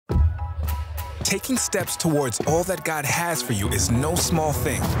Taking steps towards all that God has for you is no small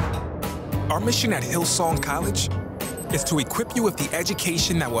thing. Our mission at Hillsong College is to equip you with the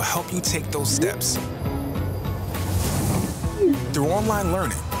education that will help you take those steps. Through online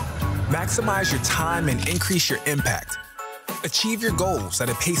learning, maximize your time and increase your impact. Achieve your goals at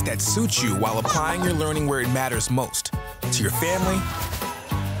a pace that suits you while applying your learning where it matters most, to your family,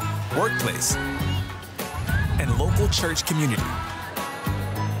 workplace, and local church community.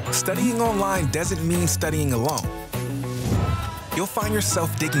 Studying online doesn't mean studying alone. You'll find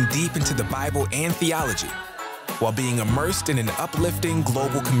yourself digging deep into the Bible and theology while being immersed in an uplifting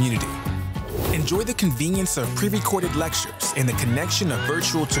global community. Enjoy the convenience of pre-recorded lectures and the connection of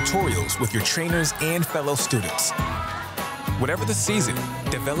virtual tutorials with your trainers and fellow students. Whatever the season,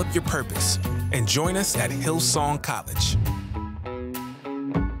 develop your purpose and join us at Hillsong College.